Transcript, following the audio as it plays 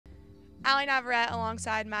Allie Navarrete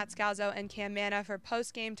alongside Matt Scalzo and Cam Manna for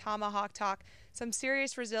post-game Tomahawk talk. Some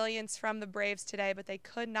serious resilience from the Braves today, but they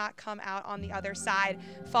could not come out on the other side.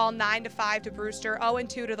 Fall 9-5 to Brewster,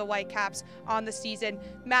 0-2 to the Whitecaps on the season.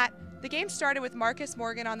 Matt, the game started with Marcus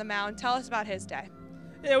Morgan on the mound. Tell us about his day.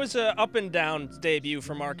 It was an up-and-down debut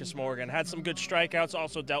for Marcus Morgan. Had some good strikeouts,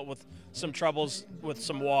 also dealt with some troubles with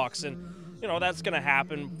some walks. And, you know, that's going to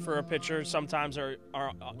happen for a pitcher. Sometimes you're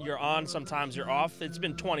on, sometimes you're off. It's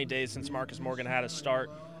been 20 days since Marcus Morgan had a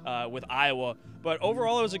start with Iowa. But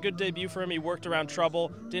overall, it was a good debut for him. He worked around trouble,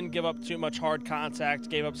 didn't give up too much hard contact,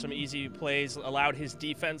 gave up some easy plays, allowed his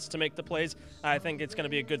defense to make the plays. I think it's going to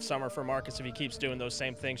be a good summer for Marcus if he keeps doing those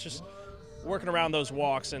same things, just working around those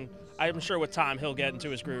walks. And I'm sure with time he'll get into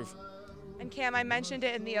his groove. And Cam, I mentioned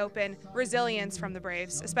it in the open, resilience from the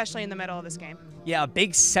Braves, especially in the middle of this game. Yeah, a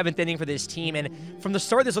big seventh inning for this team. And from the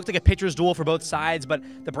start, this looked like a pitcher's duel for both sides, but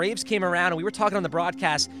the Braves came around, and we were talking on the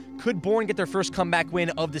broadcast, could Bourne get their first comeback win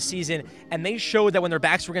of the season? And they showed that when their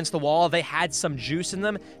backs were against the wall, they had some juice in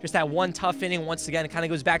them. Just that one tough inning, once again, it kind of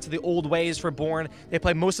goes back to the old ways for Bourne. They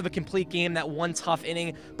played most of a complete game, that one tough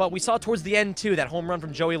inning. But we saw towards the end, too, that home run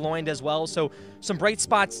from Joey Loynd as well. So some bright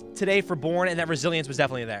spots today for Bourne, and that resilience was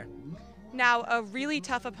definitely there. Now, a really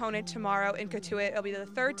tough opponent tomorrow in Cotuit. It'll be the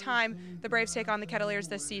third time the Braves take on the Kettleers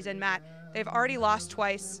this season. Matt, they've already lost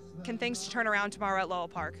twice. Can things turn around tomorrow at Lowell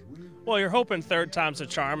Park? Well, you're hoping third time's a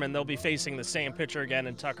charm, and they'll be facing the same pitcher again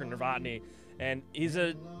in Tucker Novotny. And he's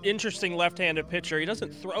an interesting left-handed pitcher. He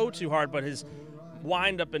doesn't throw too hard, but his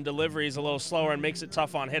wind-up and delivery is a little slower and makes it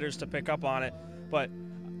tough on hitters to pick up on it. But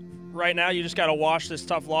right now, you just got to wash this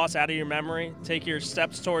tough loss out of your memory, take your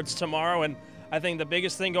steps towards tomorrow, and I think the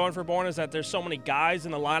biggest thing going for Bourne is that there's so many guys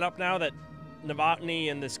in the lineup now that Novotny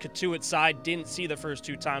and this Cotuit side didn't see the first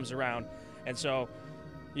two times around. And so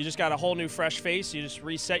you just got a whole new fresh face. You just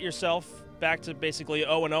reset yourself back to basically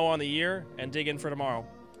 0-0 on the year and dig in for tomorrow.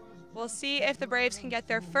 We'll see if the Braves can get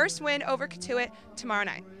their first win over Cotuit tomorrow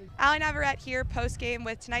night. Allie Navarrete here post-game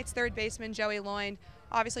with tonight's third baseman, Joey Loynd.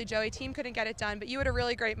 Obviously, Joey, team couldn't get it done, but you had a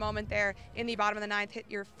really great moment there in the bottom of the ninth, hit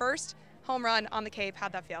your first home run on the Cape.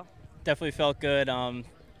 How'd that feel? Definitely felt good.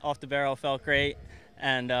 Off the barrel felt great,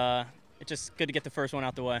 and it's just good to get the first one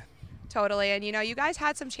out the way. Totally, and you know, you guys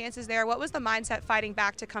had some chances there. What was the mindset fighting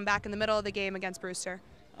back to come back in the middle of the game against Brewster?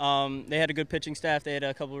 They had a good pitching staff. They had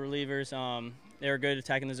a couple of relievers. They were good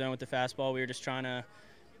attacking the zone with the fastball. We were just trying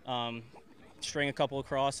to string a couple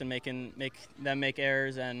across and make them make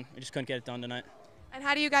errors, and we just couldn't get it done tonight. And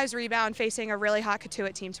how do you guys rebound facing a really hot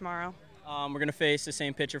Cotuit team tomorrow? We're going to face the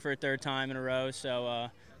same pitcher for a third time in a row, so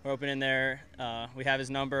we're hoping in there we have his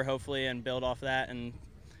number, hopefully, and build off that and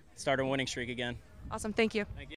start a winning streak again. Awesome. Thank you. Thank you.